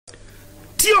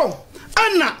Tio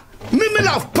Anna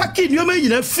MimiLuv packing your man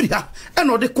in free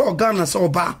and or the call Ghana so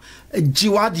ba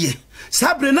Jiwadie.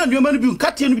 Sabre na your man be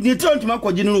cutting with the turn to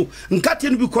Mako General and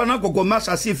cutting be corner go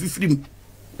Massa see if you free.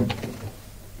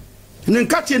 And then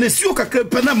cutting a suka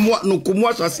penam what no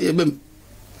kumwasha see them.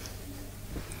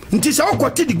 Ntisa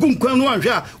okwati di gum kwan no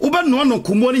anhwa oba no no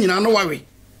komo ni nyina no wawe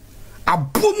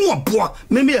abomu aboa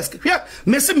me ask hwia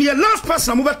me se me last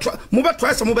person mo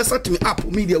try some mo set me up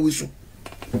media we so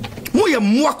mo ye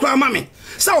mo akra ma me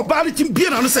say obali tim bia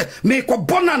na no say me ko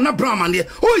bona na brown man there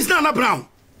who is na brown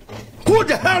who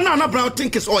the hell na brown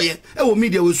think is oye e wo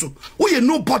media we so who ye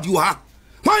nobody you are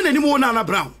why na ni mo na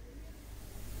brown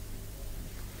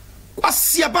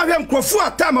Asia bahwe nkrofo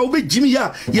atama obe jimi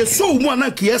ya yeso mu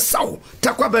ananke yesawo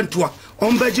takwa bentoa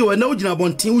ombeje we na ugina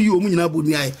bonten uyi omu nyina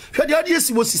bonu aye hwede ade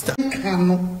esibo sister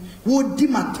kanu wodi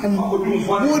matem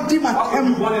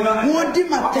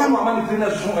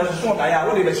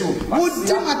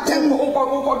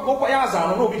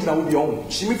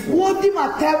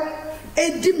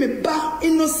edi me ba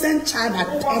innocent child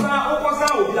atem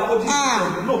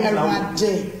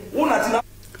Natina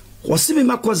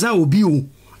makoza obi o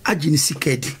agini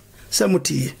sikedi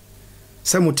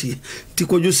samuti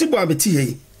tikojosibo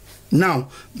abeti now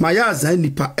mayaza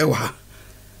nipa ewa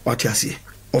wati ase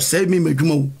ose mi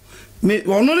medwuma wo me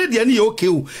ono ne de ne ye okay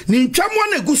o ni ntwamo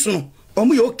na eguso no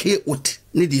omo ye okay ot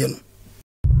ne de no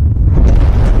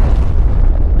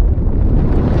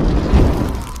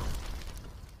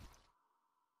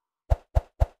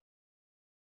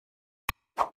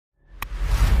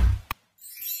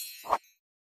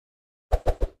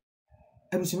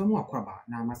I'm Akwaba,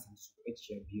 now my son,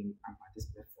 being about this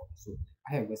platform. So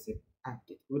I have a set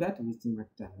update without wasting my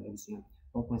time.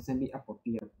 Or concern me up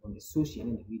on the social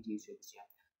and the videos.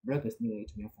 Brothers near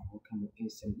it me from welcome in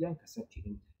some young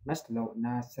accepting. Must allow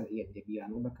Nasa and the be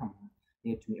an overcome.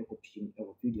 Near to me a opinion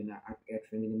of video now at air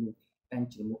training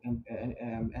and to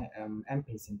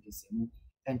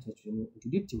and to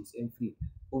details and free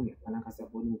only when I was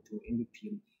born to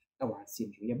MVP. Our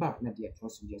same you about not yet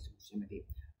trust me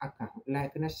aka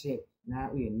like na share na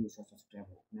we news of subscribe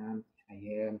na I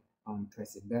am on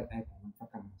press bell icon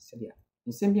faka sedia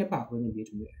in same be about when be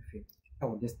to me I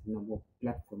will just number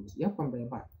platforms ya kwamba ya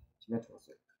ba that was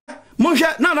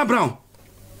Monja Nana Brown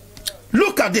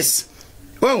look at this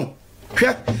oh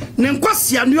ne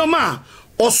nkwasi anuoma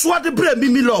oso ade bre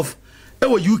MimiLuv e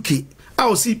wo UK I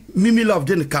will see MimiLuv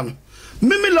den kan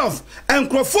MimiLuv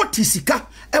enkrofo tisika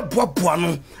eboaboa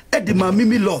no e de ma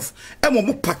MimiLuv e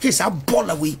mo package a ball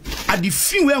away at the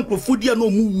few enkrofo dia no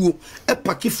mu wuo e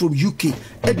package from UK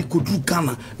e de kodru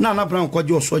Ghana na na Brown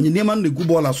kwaje oso anyi nema na gu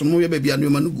ball aso no ye bia no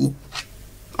no gu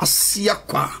asia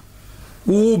kwa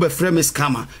wo be frame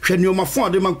scammer hwe ne o mafo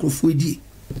ade man krofo edi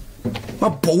ma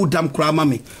bo dam kra ma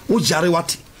me wo jare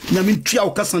wate na me tua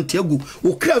o ka Santiago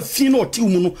o kra fi no oti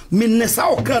mu no me nesa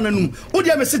o kra nanum o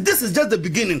dia me say this is just the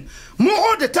beginning more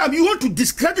all the time you want to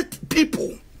discredit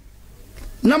people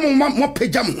na mo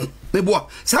pejam me boa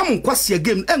sa mo kwase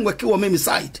game enweke wo me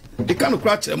side they can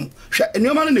cry chem hwe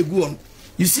enema na egu on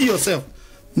you see yourself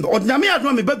odnyame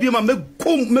adoma me babie ma me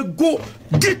go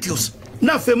details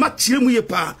na fe ma chire mu ye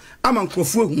pa ama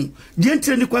nkrofo hu die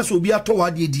ntire ni kwase obi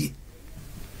atowa de die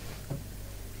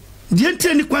die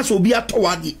ntire ni kwase obi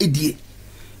atowa de edie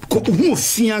ko hu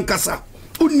ofia nkasa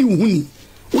oni huni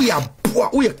wo ya boa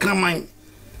wo ye kraman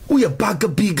wo ye bag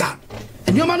biga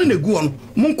enema na egu on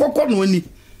mo nkokọ no ani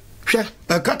hwe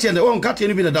katia de on katia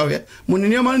ni bi na dawe mo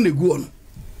enema na egu on.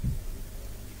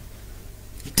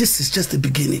 This is just the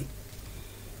beginning.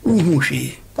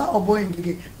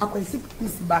 Ngege akwesi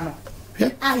police bano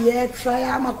aye try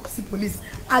amakwesi police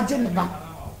agenda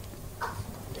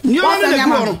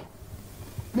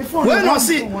when I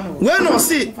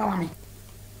see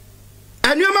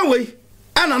anyoma way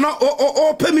ana no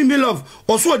o pay MimiLuv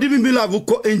or so di MimiLuv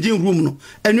ko engine room no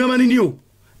anyoma ni o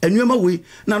anyoma way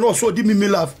na no so di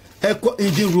MimiLuv e ko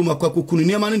engine room akwa kunu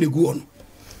anyoma na gu on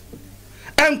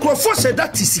enkrofo se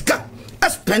that isika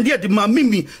spend the ma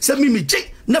Mimi se Mimi je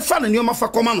na fa na nyoma fa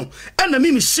koma no na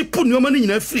Mimi shipu nyoma ni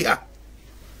nyina free ha.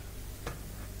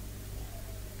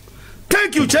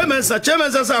 Thank you chairman sir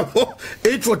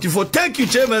 844 thank you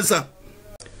chairman sir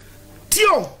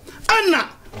tio ana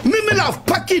MimiLuv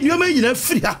packing nyoma nyina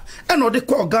free ha na de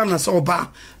call Ghana so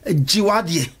ba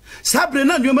jiwadie sabre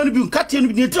na nyoma ni bi nkatie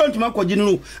ni turn to Mako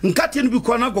General nkatie ni bi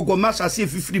ko na gogo Manasseh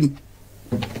fifiri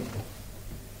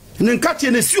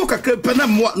Nkati ne siyo kakre pena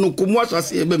mwa no kumwasha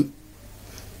siebem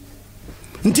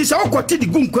ntisa okwati di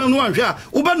gum kwan no anhwe a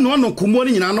oba no kumwo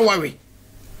ni nyina no wawe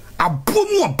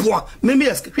abomu aboa me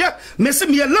ask hwia me se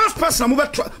me last person mo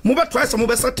be try some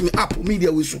be set me up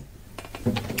media we so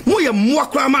Moye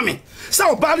mwakra mame.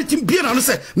 Sa obali timbira no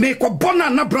say me ko bona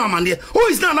na brown man there. Who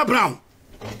is Nana Brown?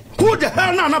 Who the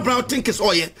hell Nana Brown think is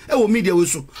oye? E wo media we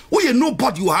so. Who you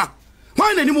nobody you are?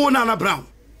 Why na ni mo Nana Brown?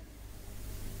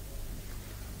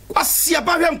 Asia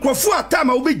ba hwem krofo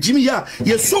atama wo be jimi ya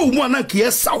ye so mu ananke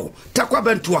ye sawo takwa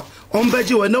bentoa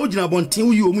ombeje we na ugina bonten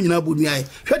wo yi omu nyina bonu aye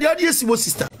hwede ade esibo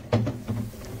sister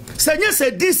sanye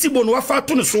se disibo no wafa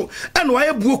to ne so ene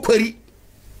waye buo kwari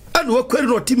ene wa kwari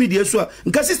no timidie so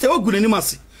nka sister ogu nani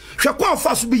mase hwe kwa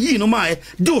fa so be yi no maaye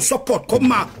do support ko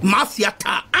mafia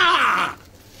ta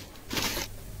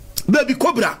baby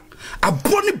cobra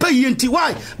aboni bayenti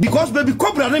why because baby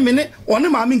cobra ne mene one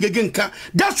maami Ngege nka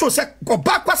that show say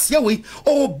oba kwase we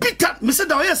o bitter me say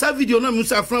that yes video na me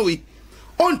say afran we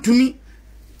on to me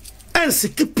and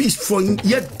seek peace for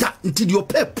yet that until you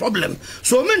pay problem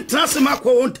so men transfer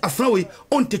ko on afran we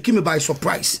on take me by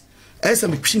surprise esa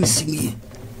me twin simi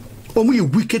o mu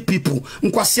wicked people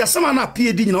nkwase asama na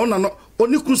pie di nyina ona no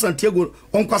oni kru Santiago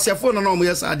on kwase afo na o mo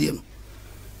yes ade no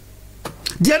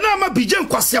dia na ma bijen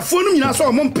kwasiafo no nyina so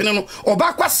o mpene no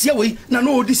oba kwasia we na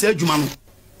no odi sa adwuma no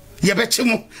ye beche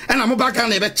mo na mo ba ga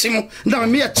na ye beche mo na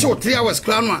me ye che o 3 hours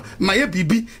kra no a ma ye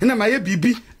bibi na ma ye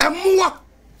bibi emoa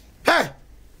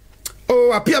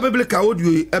o apia biblical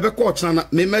audio ebe ko ochana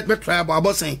na me try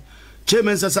abo sen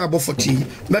chairman sasa Obofour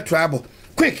me try abo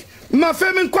quick ma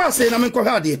fe me kwa se na me ko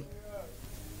ha de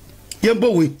ye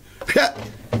mbo we hwe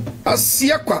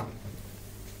asia kwa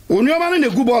onuoma no na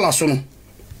gu bola so no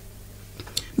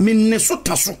minne so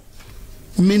taso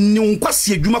minne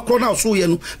unkwasi adwuma kro na so ye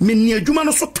no minne adwuma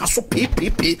no so taso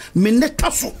pepepe minne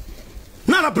taso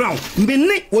Nana Brown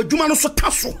minne adwuma no so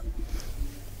taso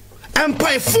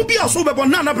empire phobia so bebo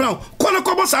Nana Brown kono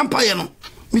kobo sa empire no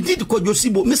me did ko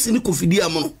josibo me sini KOFI dia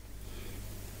mo no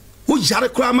wo jare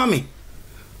kra mame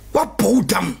what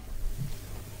podam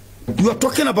you are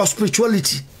talking about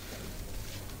spirituality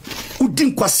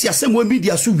udin kwasi asem we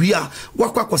media so wia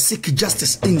wakwa seek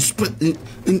justice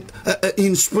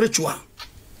in spiritual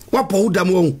wapo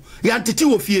udam ya ntiti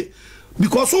wo fie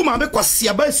because o ma be kwasi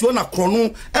abasi o na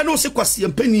krono e no se kwasi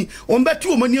empani o mbeti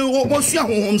o mani o su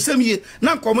ahohom semie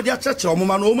na nko mo dia cheche o mo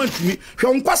ma no o mantumi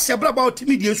hwe nkwasi abra ba o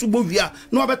media so bo wia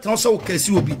na obetena so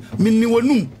kasi obi minni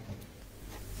wonum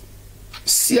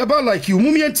si aba like you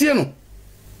mumie tie no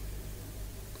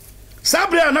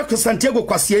Sabria na Santiago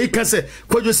kwase yi kan se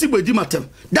kwajosi bedi matem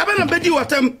dabe na bedi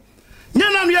watem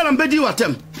nyana no ya na bedi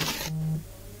watem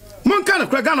mon kan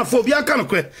kra Ghana fo bia kan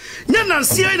kra nyana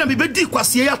nsia na bedi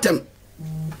kwase yatem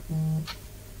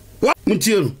wa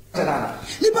muntiero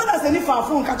ni bana se ni fa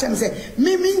fo nka chem se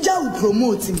mi nja u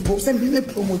promote mpo se mi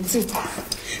promote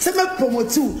se me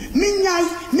promote mi nyai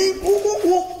mi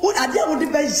u ade wo de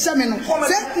be jame no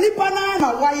se ni bana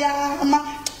na waya ma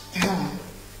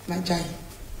na jai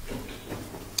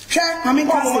I mean,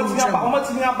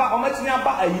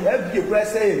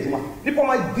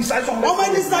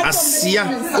 Asia,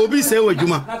 Obi say we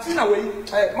Juma. Natina we,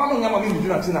 Manu nyama mi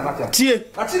Natina Natina. Tie.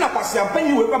 Natina pasi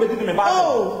ampenyi we kwa bedi me ba.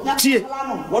 Oh, tie.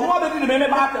 Wonu bedi me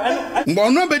ba.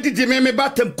 Wonu bedi me ba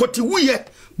tem koti wuye.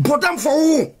 Bodam for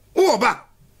wo. Wo ba.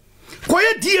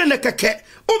 Koye die ne keke.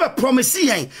 O be promise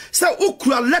yen. Say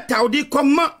okura letter odi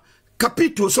koma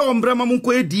Capito so ombrama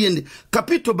munko edie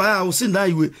capito ba o se na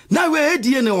iwe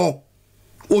edie ne o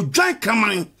dwan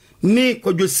kaman ne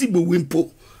kodwosibo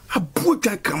wimpo abo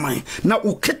dwan kaman na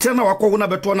o kete na wakọ na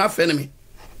beto na afa ne me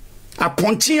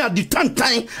aponchi adi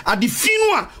tantan adi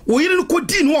finu a o yire no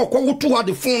kodi no okọ woto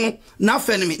adi funu na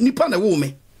afa ne me nipa na wo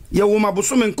me ye wo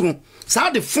maboso me nkro sa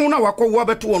adi funu na wakọ wo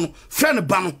beto no fe ne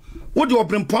ba no wo de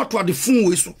obrempo to adi funu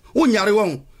we so wo nyare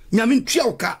wo nyame ntwa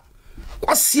oka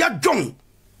kwasia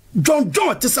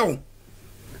John Tisaw.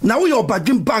 Now we are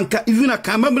badging banker, even a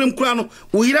camera crown,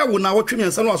 we are now watching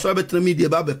and some of us better media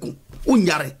babeku.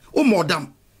 Unyare, oh,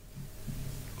 madam.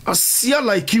 I see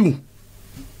like you.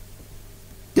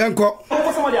 Yanko,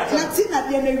 Natina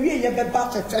be na wie ye be ba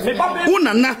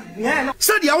Unana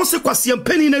said ya also kwasi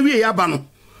penny na wie ya ba no.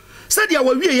 Said ya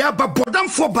wie ya ba bodam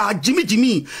for ba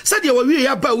Jimmy. Said ya wie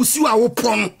ya ba usi wa wo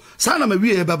pon. Sa na ma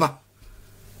wie ya baba.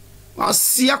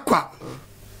 Asia kwa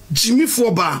Jimmy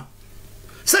for ba.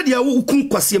 Said ya wo kun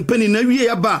kwasi penny na wie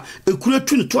ya ba ekura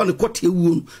tu ne to ne kote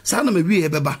ewu. Sa na ma wie ya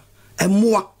baba.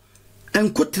 Emoa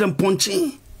enkotrem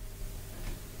ponchen.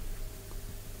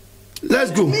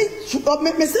 Let's go. Me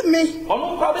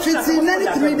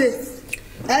 93 days.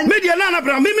 Media Nana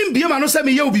Brown, me Biama no say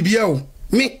me ye bibia.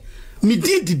 Me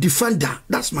did the defender.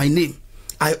 That's my name.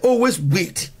 I always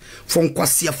wait for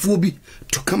Nkwasiafobi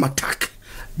to come attack.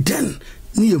 Then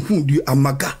ni who do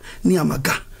amaga, ni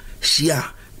amaga. Shia,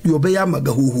 you obey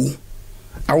amaga who.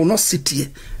 I will not sit here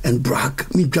and brag.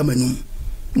 Me Germanum.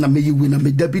 na me you win na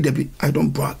me debi I don't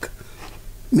brag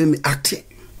me act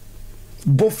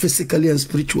both physically and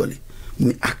spiritually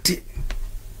me act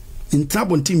in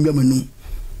trouble team Manu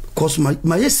cause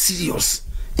my serious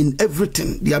in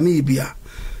everything they are me bia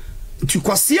to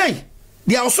kwasiai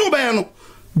they are also no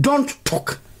don't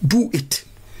talk do it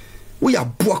we are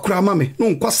boakra mame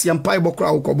no kwasi ampai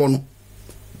bokra ukobo no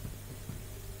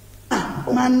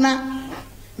mana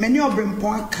meni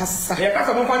obrempon akasa e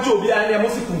kasa mo fanche obi an e mo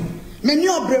siku meni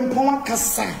obrempon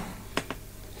akasa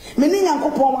meni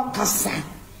yankopon akasa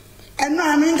eno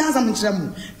ame nkansa mo kire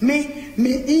mu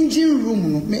me engine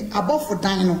room no me Obofour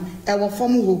dan no e wo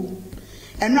fom ho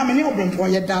eno ame ni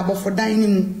obrempon ye da Obofour dan ni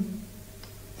mu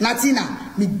Natina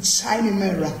me chai me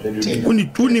mera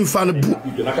uni mfano bu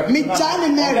me chai me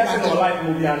mera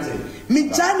me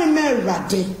chai me mera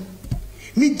de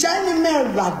mi jani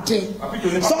merade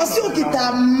so si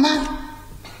okita ma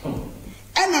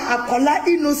ena akola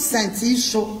innocent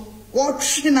isho wo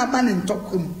twina ba ne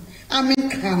ntokum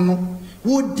ameka no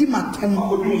wo di matem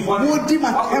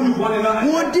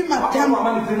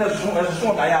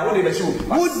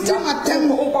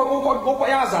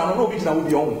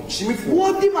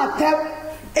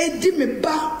edi me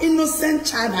ba innocent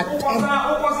child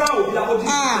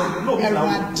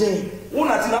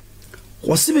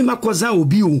Wasimi makoza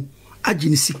obi o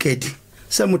agini sikedi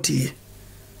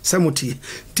samuti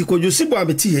tiko josibo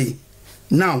abeti ye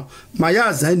now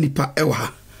mayaza nipa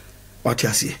ewa wati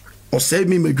ase ose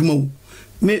mi medwuma wo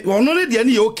me ono ne de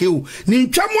ne ye okay o ni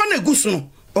ntwamo na eguso no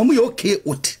omo ye okay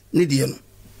ot ne de no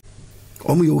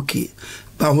omo ye okay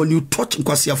but when you touch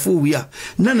nkwasiafo wi a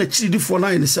na chiridifo na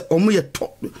ye se omo ye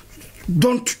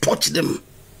don't touch them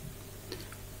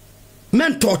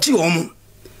men touch omo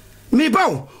me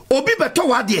bawo obi beto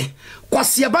wade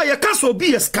kwasiaba ye kan se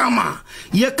obi ye scammer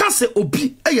ye kan se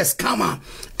obi ye scammer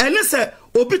ene se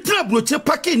obi tra broche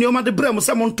pake ni o ma de brem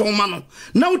se mo nton ma no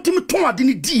na utimi ton ade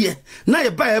ni die na ye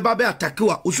ba be attack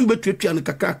wa osu betuatua ne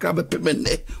kakaka be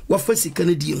pemene wa fasika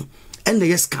ne die no ene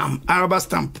ye scam araba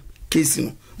stamp case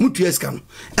no mutu ye scam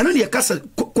ene ye kasa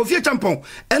kofie champon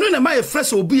ene na ma ye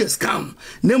fresh obi ye scam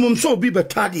na mum so obi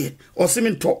betade o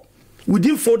seminto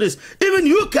within 4 days, even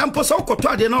you can post out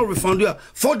they now refund you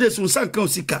 4 days on Sankan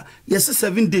Sika. Yes,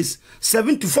 7 days,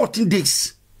 7 to 14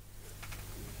 days.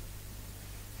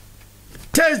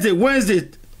 Thursday, Wednesday,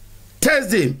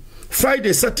 Thursday,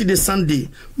 Friday, Saturday, Sunday,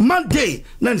 Monday,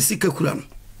 Nani Sika Kuram.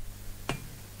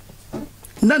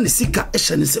 Nani Sika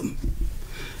Eshanism.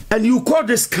 And you call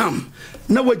this scam.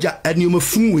 Now waja and you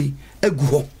mafungwe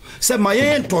ego. Say my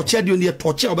end torture you near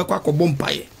torture obekwa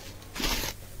bompaye.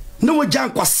 No wajan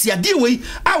kwasiade we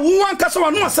a wo anka so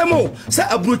no asemo se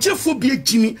abrochefo bi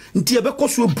agimi nti e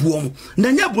bekoso buom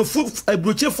na nya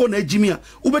abrochefo na agimi a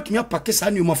ubetumi apake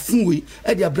sa ne mafunwe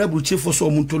e de abra abrochefo so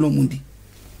omuntolo mundi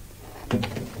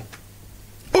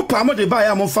opa mo de ba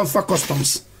ya mo fa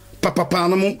customs papa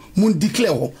na mo mun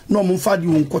declare ho na mo fa di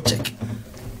won ko check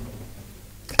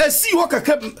esi wo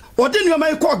kaka ode ne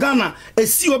ma ko Ghana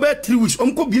esi wo be 3 weeks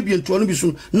omko biebie nto no bi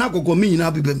so na gogo me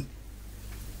nyina bibem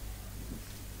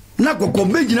na gogo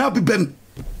mejina bibem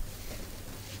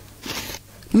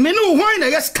menu why na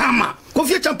yes scammer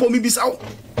kofie champo mi bisawo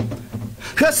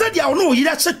he said ya no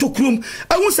yira se tokrum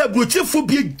ehun se brochefo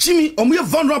bi agimi omo ye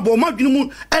vulnerable ma dwene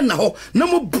mu na ho na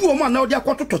mo bu omo na odi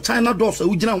akototo China doors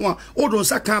ugina ho a odon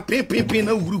saka pin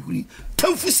na wuruhuri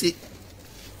tamfuse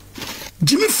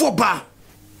jimi fo ba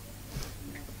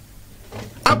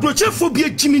abrochefo bi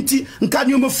agimi nti nka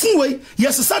nyoma funwe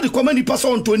yes sa de command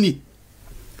person Anthony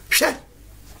she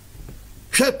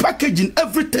packaging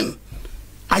everything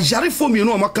ajare for me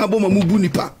no amaka bo mamubu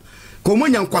nipa ko mo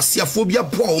nyankwasiafo bia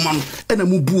bo o ma no na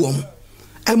mubu o mo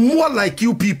and more like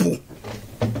you people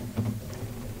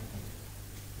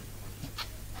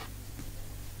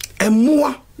and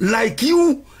more like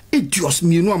you idiots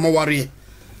me no amaware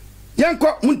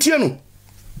yanko muntie no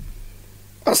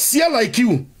asia like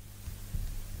you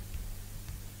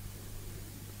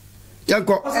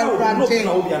yanko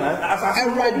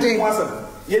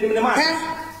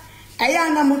eya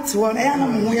na mutwo eya na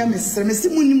mo ya mesre mesi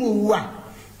munim owu a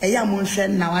eya mo nhwe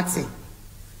na wate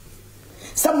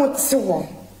sa motwo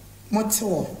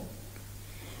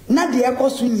na de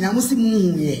ekoso nyina mo si mu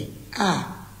huye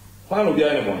why no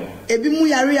bia ne mo ebi mu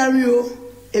yare o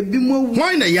ebi mu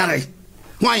why na yare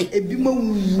why ebi mu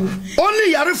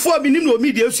only yare for bi nim no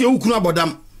media esu ekunu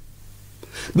abodam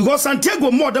because Santiago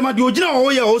more than the original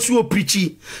way also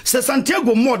preachy. Say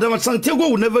Santiago more than Santiago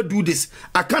will never do this.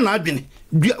 I can't have been.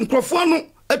 Microphone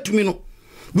at me no.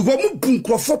 Because mu boom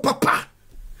crofo papa.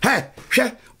 Hey,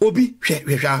 obi, she.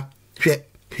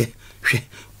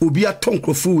 Obi a ton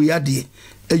crofo we ade.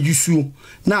 ayusuo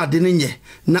na ade ne nye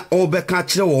na obeka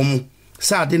kire wo mo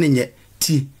sa ade ne nye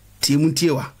ti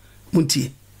muntie wa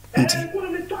muntie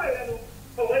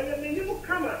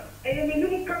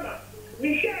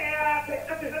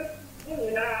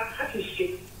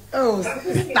oh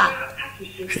sister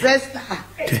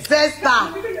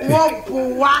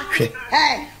wo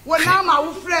hey wo na ma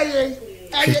wo frey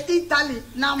Italy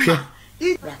number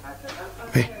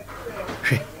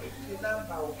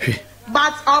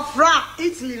but Afra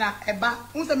Italy na eba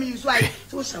unse me use why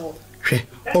to show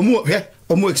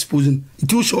omo exposing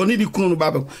it show ni di kunu no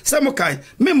baba se mo kai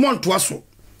me monto aso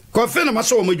KOFI na ma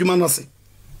so omo adwuma no se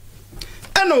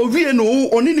ena owie no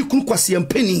oni ni kunu kwase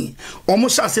ampani omo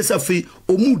sha asesa fe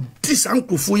omu di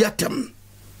sankrofo yatem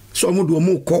so omo do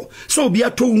omo ko so obi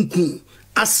ato nku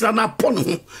asra na pono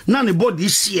ho na ne body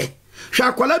hye hwa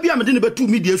akwala bia me de ne betu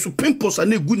media so pimples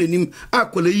na egu nanim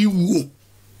akwala yi wuo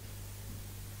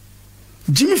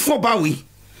Jimmy Fobawi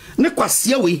ne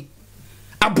kwase we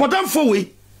abodamfo we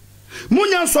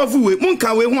munya nsofu we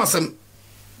munka we ho asem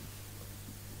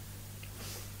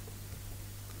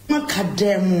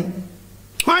makademu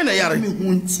why na yare me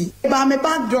hunti ba me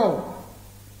back door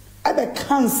abe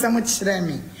kan sam kire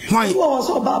me why wo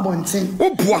so ba bonten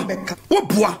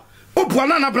obua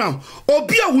na Brown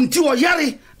obi a hunti wo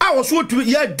yare a wo so otu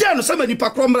ye de no sama nipa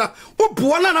kromra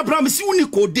obua na Brown si uni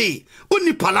kode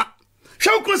uni pala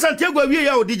Shawkun Santiago awie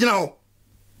ya odigina ho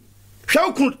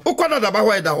Shawkun okwada da ba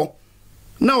ho eda ho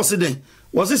na o se den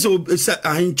was se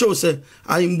ahincho se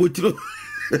ahimbotiro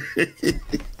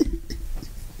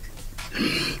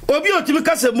obi otimi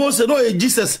ka se Moses no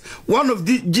Jesus one of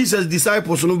the Jesus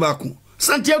disciples no back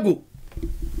Santiago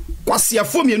kwase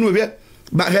afo mienu we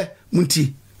ba he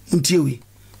munti we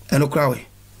eno kra we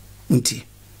munti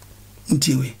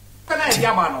we na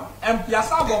dia ba no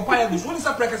empiasa bompa ya ghnews woni se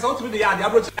prekesa o timi de ya de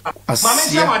abroche mama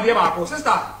ntia ma de ba ko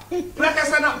sister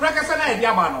prekesa na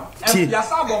dia ba no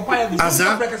empiasa bompa ya ghnews woni se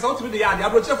prekesa o timi de ya de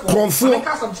abroche fo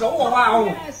ka sam che wo wa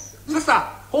ho sister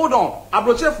hold on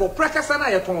abroche fo prekesa na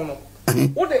ye ton no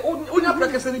onya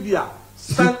prekesa ni bia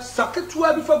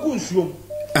saketua bi fa go nsuom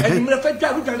enimre fa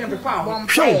dwa dwa ne pepa ho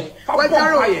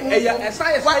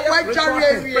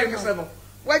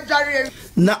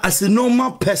na as a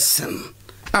normal person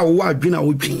awo adwena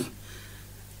wodwen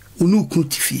onu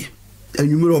kuntifie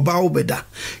enwumere oba obeda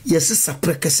yesesa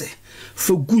prekese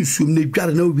fa gunsuom na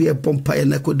dware na wie bompa ye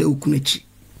na koda okunachi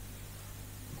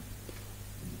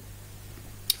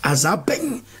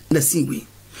azaben na sinwi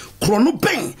krono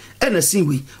ben na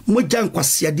sinwi moja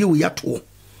nkwasiade wo yato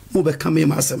mo be kame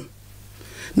masem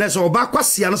na so oba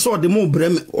kwasia no so ode mo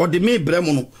brem ode me brem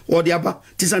no ode aba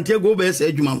ti Santiago be ese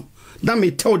adwuma no da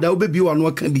me tell da obebi wa no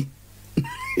aka bi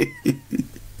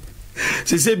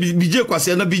se bije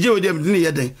kwase na bije odi am ne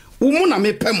yeden wo mu na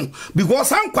me pem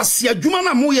because an kwase adwuma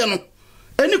na mo ye no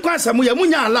eni kwase mo ye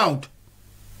munya allowed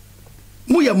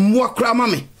mo ye mo akra ma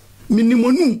me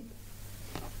minimonu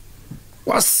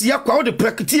wasia kwa odi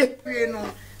praktie no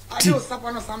ade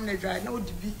osapa no sam na dry na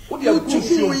odi bi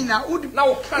odi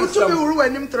na cancel be uru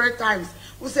anim 3 times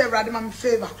we say Raddy mam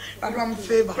favor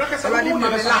Raddy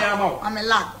mam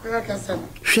la prekese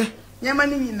hwe nyama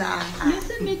ni nyina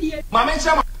mama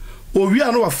ntia owi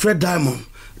anu wa Fred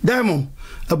Diamond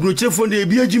abrochefo na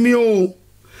ebi agimi o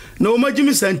na o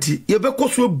magimi santi ye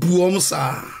bekoso buom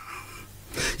saa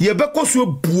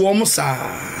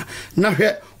na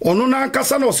hwe ono na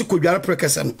nkasa na osikodware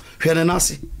prekese no hwe ne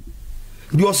nase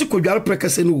bi osikodware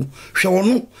prekese no hwe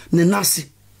ono ne nase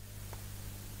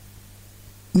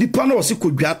nipa na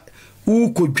osikodware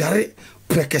ukodware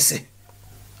prekese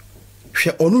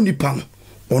hwe ono nipa no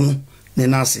ono ne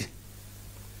nase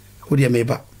odi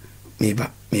meba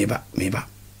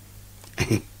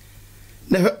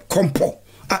na kompo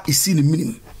a isi ni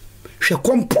minim hwe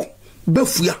kompo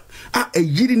bafua a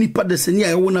eyiri nipa de seni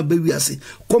a wona bawiase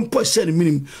kompo hwe ni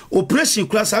minim operation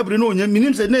class abre no onya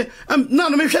minim se ne na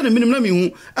no me hwe ni minim na me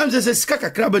hu am se sika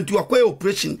kakra bantu akoye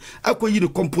operation akoyi ni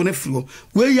kompo na firo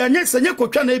we ya nya se nya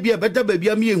kotwa na bia beda ba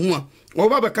bia me ehu a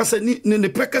oba be kasa ni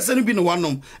prekasa ni bi no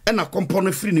wanom e na kompo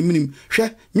na firi ni minim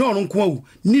hwe nya ono nko awu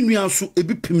ni nua so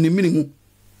ebi pim ni minim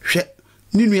hwe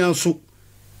ni nua so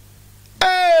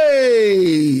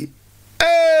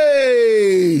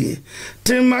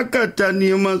Timakata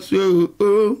ni maso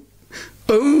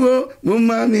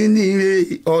mama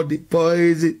mini all the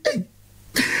poison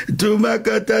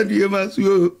Timakata ni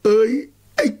maso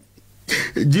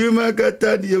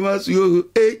Timakata ni maso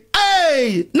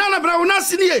nana bra wona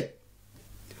sinie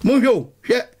mo hwe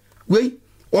we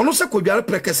ono se kodware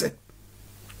prekese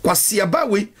kwase aba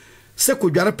we se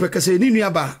kodware prekese ni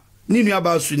nua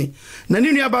ba suni na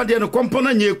ni nua ba de no kompo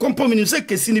na nye kompo minim se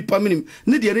kesi ni pa minim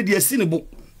ne de esi ne bo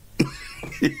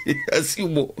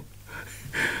Asimo.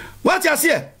 What you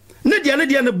say?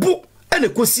 Ne book and a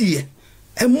cosie.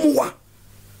 And more.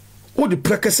 O the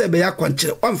prekese be ya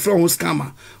kwanchere. One friend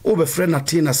scammer. Over friend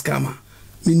Natina scammer.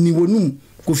 Mini wonum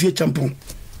kofie champon.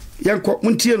 Yanko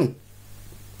muntie no.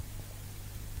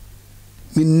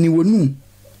 Mini wonum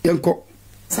yanko.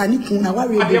 Sani kuna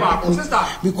worry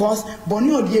because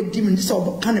Bonnie or the demon this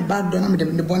all kind of bad done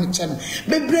with the bonnet channel.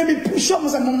 But baby push up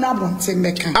some nabon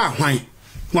meka. Ah,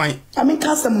 why? I mean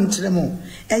cast them to them all.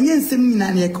 And yen semi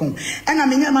naniacon. And I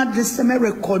mean I'm at this summer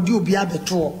record you be a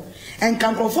better. And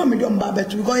can confirm me don't babet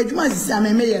because it was a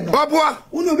mayor. Babwa,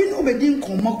 uno be no bedin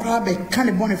come crab kind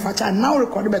of boniface now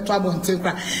recorded by trouble and take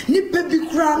Nipper be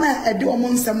crana a do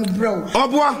among some bro.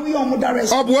 Obwa, we are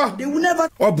moderation. Obwa, they will never.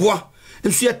 Obwa.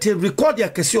 If you have to record your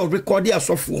case or record your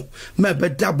software, my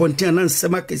bed dabontain and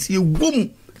semakes you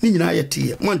boom,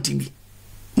 Ninayati,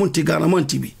 Montigana,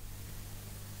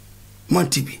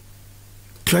 Montibi.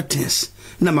 Threatens,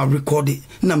 Nama recorded,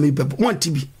 Nami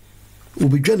Montibi. Will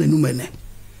be John and Numene.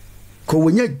 Call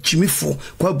when you're Jimmy for,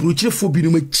 quite brutal for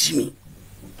being with Jimmy.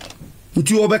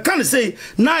 Until you can say,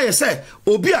 now I say,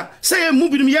 Obia, say a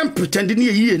moving young pretending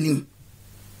ye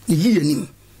him.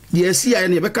 Yes, I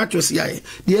never catch your CIA.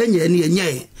 The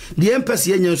enye, the empress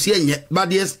yenye, but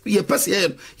yes, ye pass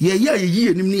ye near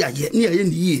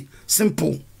ye.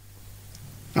 Simple.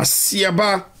 I see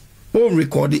about all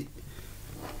recorded.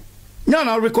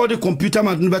 Now recorded computer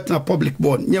man better public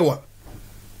board. Nyewa,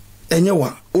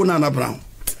 Onana Brown.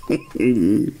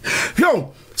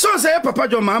 Yo, so say Papa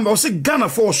John Mamba or say Ghana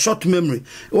for short memory.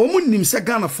 Or Munim say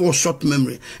Ghana for short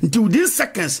memory. Until within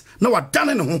seconds, now I done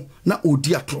in home, now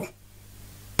Odiatro.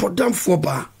 Podam for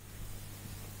bar.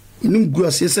 Inum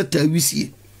grass, yes, at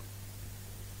Tawisi.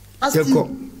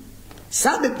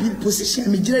 Sabe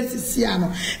position, me jealous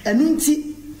Siano, and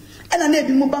Unti, and I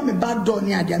never move me back door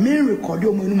near the main record,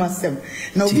 your Manu myself.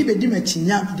 Now give a dimaching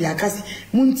yam, the Akasi,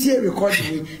 Muntia record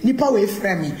me, Nipa way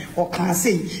framing, or can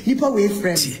say, Nipa way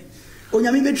framing.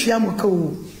 Onyami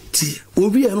Triamuko. Tea,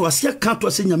 Obi and was here can't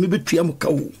was in Yami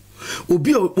Triamuko.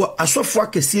 Obi asofo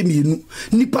akese mienu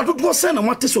nipa dodo se na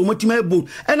mate so matima ebo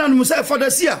and anu say for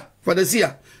the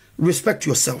year respect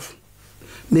yourself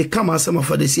may come as some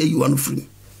for the year you are free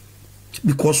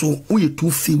because we are too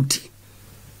filthy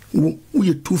we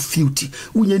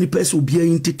any person will be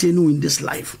entertaining in this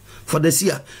life for the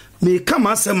year may come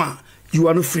as some you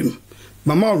are free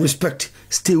mama respect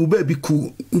stay be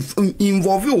cool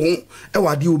involve you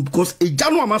e because e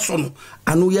janu amaso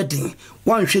I know your thing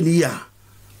one hwe ni ya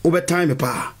over time,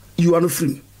 pa, you are no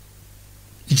free.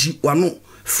 You are no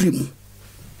free.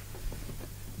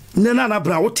 Nana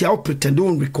Brown, what you pretend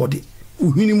don't record it.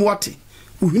 Uhinim wati,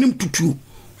 uhinim tutu,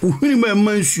 uhinim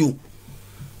mansu.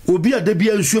 Obi a debi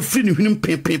ansu free ni uhinim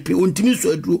pepepe. Untimi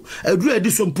so edru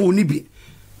edison po nibi.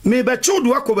 Me be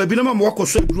chodu wako be binama wako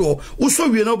so edru. Uso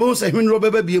wie na obo say hwin ro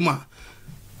bebe bi ma.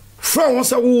 Fra won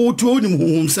say wo tu onim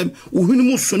honhom sem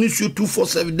uhinim so ni su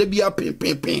 247 debi a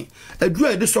pepepe. Edru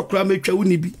edison kra metwa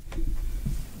woni bi.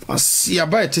 Asia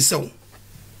ba etese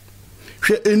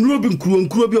hwe enuro bi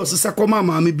nkuro bi osesa koma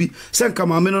maame bi senka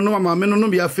maame no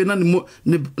bi afe na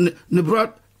ne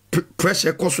bra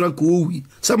pressure kosura ko owi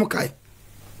samokai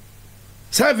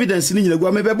sa evidence ni nyina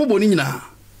gwa me be bobo ni nyina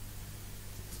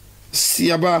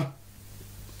siaba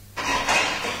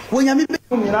wonyame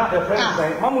nyina e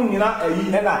friend mamu nyina ayi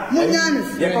na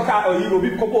ye koka oyi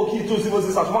obi kopo ki to sibo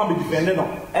sisa so ma be defend no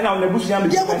e na bushia be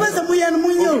ye ko pesa mu ye no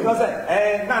munyo because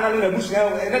na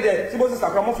bushia na de sibo sisa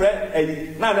kra mo friend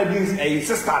ayi na bi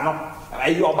sister no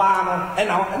ayi oba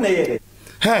no na ye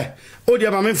he o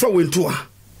dia ma me fa wentu a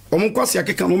omo kwase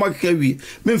akeka no makeka wi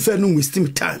me mfa no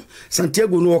wasting time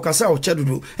Santiago no okasa o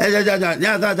chedodo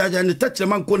ja ne tachre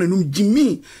man ko na num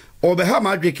jimi obeha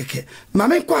ma adwe keke ma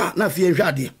me kwa na fie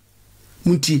hwade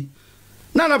munti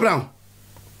Nana Brown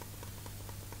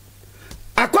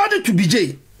according to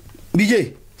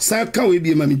BJ san kan we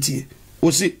bi ma miti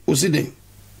osi den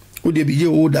o de BJ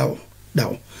o dawo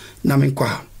na me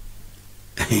kwa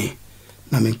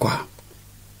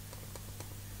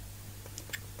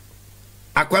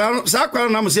akwara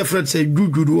na mo se Fred say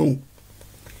gugudu won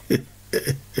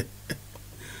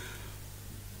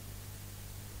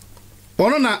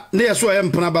ono na ne yeso e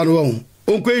mpana ba no won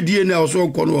onko edie na oso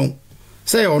onko no won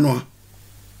say ono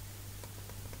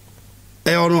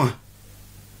a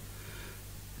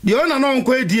di ona no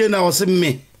onko edie na ose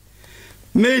me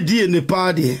die ne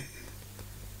pa de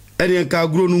ene nka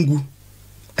agro nungu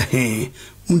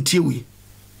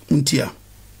muntia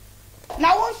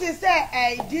na won se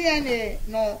say DNA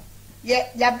no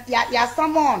ya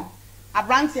someone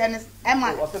Abrantianis,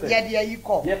 Emma, Yadia, you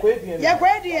call.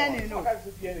 Yaquadian, no.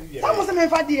 Some of them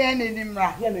have DNA in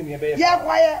Mra.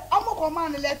 Yaquaya, I'm a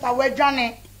command letter where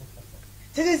Johnny.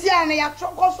 Tizziana,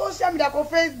 Yacho, social media,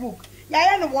 Facebook.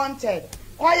 Yayan wanted.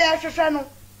 Why, Shano?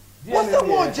 What's the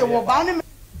word you were bound?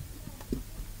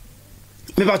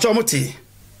 Mivachomoti.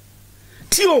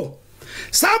 Tio,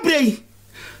 Sabre.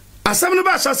 Asamne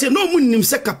ba say no munim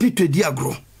se capito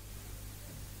diagro.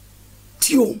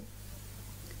 Tio.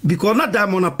 Because na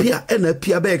diamond appear and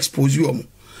appear be expose you.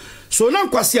 So now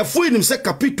kwasi afo nim se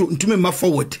capito ntumi ma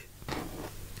forward.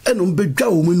 Eno mbedwa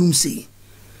o munum se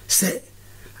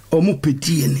omo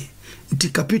pedi ene. Nti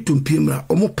capito mpimra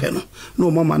omo pe no na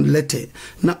omo man letter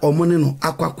na omo ne no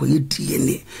akwakwa yedi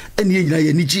ene. Ene yina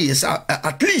ye ni GS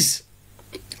at least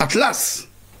at last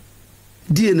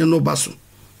DNA no baso.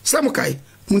 Samukai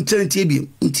muntentie bi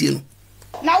ntie no.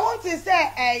 Na want to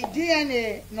say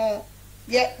DNA no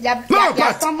ya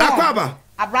akwaba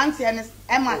Abrantianis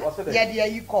Emma ya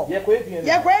you call.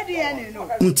 Yaquadian no.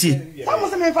 Ntie. Some of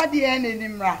them have DNA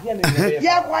in Mra.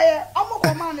 Yaquaya, I'm a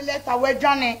command letter where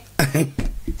Johnny.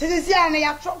 Tizziana,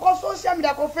 Yacho, social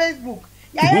media, Facebook.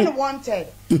 Yayan wanted.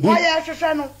 Why,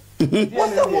 Shano?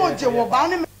 What's the word you were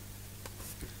bound?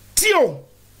 Tio.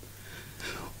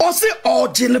 O se o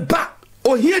jeneba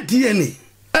o here DNA.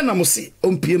 Ana mo se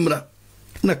o mpiemra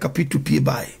na capito pie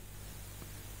bai.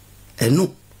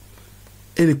 Eno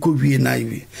ene ko wie na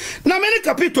iwi. Na me ne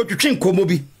capito twetwe nkomo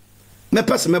bi. Me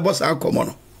pese me boss ankomo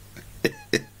no.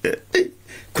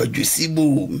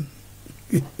 Kwajusibu.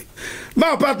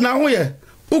 Ma partner ho ye.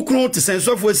 Ukru te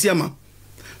sensofo asiama.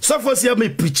 Sofo asiama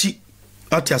preachi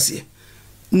atiase.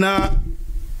 Na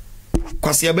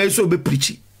kwase aba so be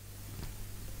preachi.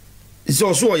 Isi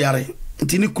oso yare.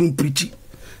 Ntini kru preachi.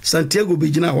 Santiago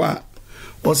begina wa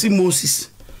osi Moses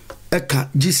eka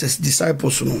Jesus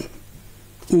disciples no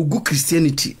ogu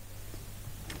Christianity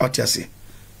otiase.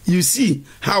 You see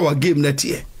how a game that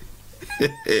here.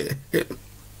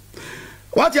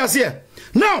 What you say?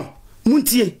 Now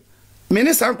muntie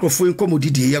mene sankrofo enkomo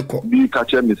didi yenko bi ka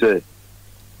che me say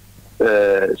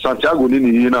Santiago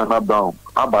ni na down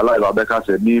abala ila be ka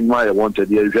say ni ma e wanted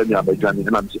here hwe mi abadwane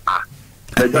na me say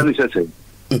abadwane say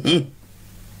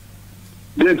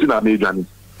didn't na me journey.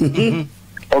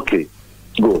 Okay,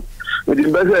 go. The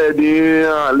best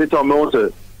the later on say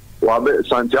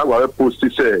Santiago post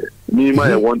say me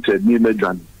my wanted me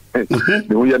journey.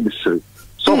 Me we say.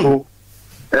 So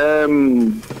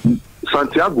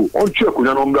Santiago on check on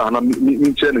number na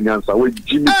me chair no answer we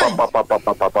Jimmy papa.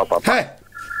 Hey.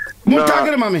 Mo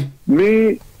tagere mami.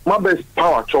 Me my best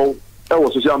power show e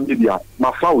was social media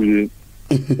ma fa we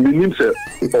me nim say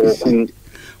okun.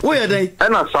 Where they?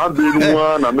 And I saw the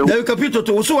one. I mean, capito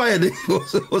to so I did.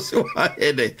 So I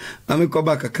had I mean, go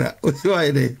back a crack. So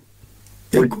I did.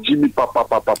 Jimmy papa.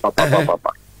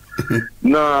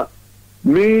 Now,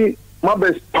 me, my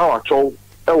best power show,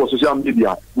 I was social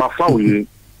media, my family,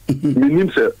 me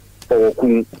name say,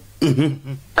 Okun.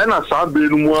 And I saw the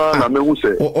one. I mean, who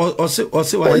say, or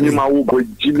so I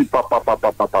did. Jimmy papa.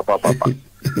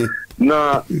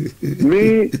 Now,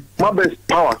 me, my best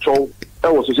power show. I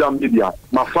was social media,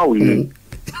 my family,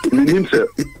 me name say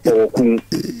Okun.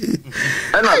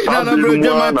 And I saw the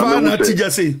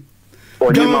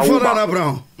one.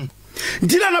 Brown.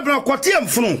 Dina Brown, quartier and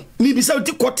phone. Maybe so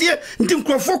to quartier, until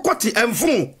Crawford quartier and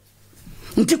phone.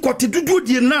 Until quartier to do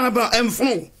the Nana and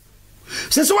phone.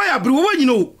 Says why I brew, you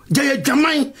know, Jay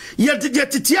Jamai, yet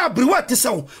the tia brew what to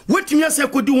so. What you say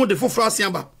could do on the for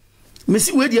Frasiamba.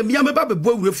 Missy Weddy and Yama Baba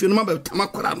boy with your number of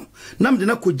Tamakoram. Nam de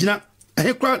Nakujina.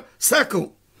 A crowd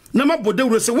circle. Nama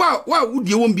Bodo say, wow, would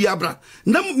you won't be abra?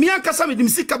 Nam Miaka Sami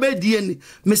Dimsika Bay DNA,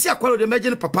 Messia Qualo de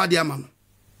Imagine Papa Diamam.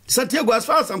 Santiago, as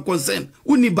far as I'm concerned,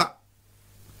 Uniba.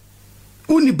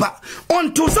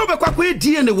 On to Soba Quaque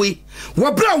DNA way.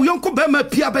 Wabra, Yonko Bema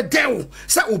Pia Bedell,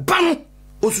 Sa Obano,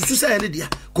 or Susa Lydia,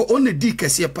 go only D.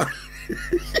 Cassiapa.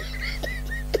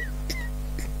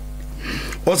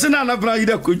 Osana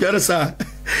Braida Kujarasa,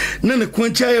 Nana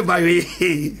Quencha by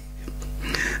way.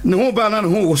 No banana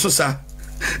who was so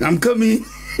I'm coming.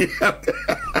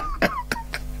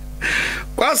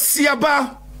 What's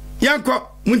Yaba? Yanko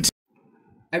Munti.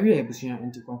 Every episode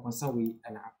into Consanway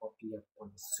and appear on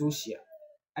social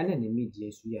and in the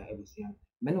media. We are episode.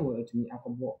 Manu to me,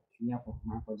 Akobo, Yako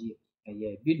Marcoji,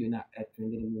 a video now at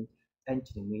 20 minutes. And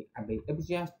to me, I be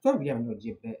episode story of no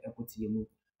GHpage equity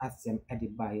as them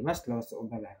added by much loss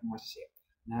over like much share.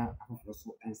 Now, I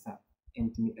also answer.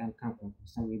 Intimate and come on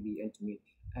some will be intimate.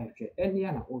 After any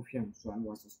other ocean, so I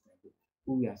was subscribed.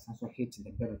 We are also hitting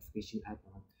the verification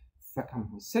icon. Fakam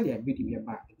who said a video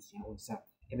about it. Also,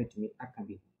 ever to me, I can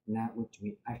be now with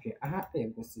me. After I have a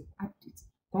gossip update.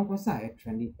 Concoursa a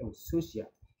trending of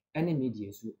social and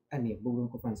media so and a boring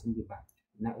conference in the back.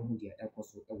 Now only the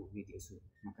apostle of media so.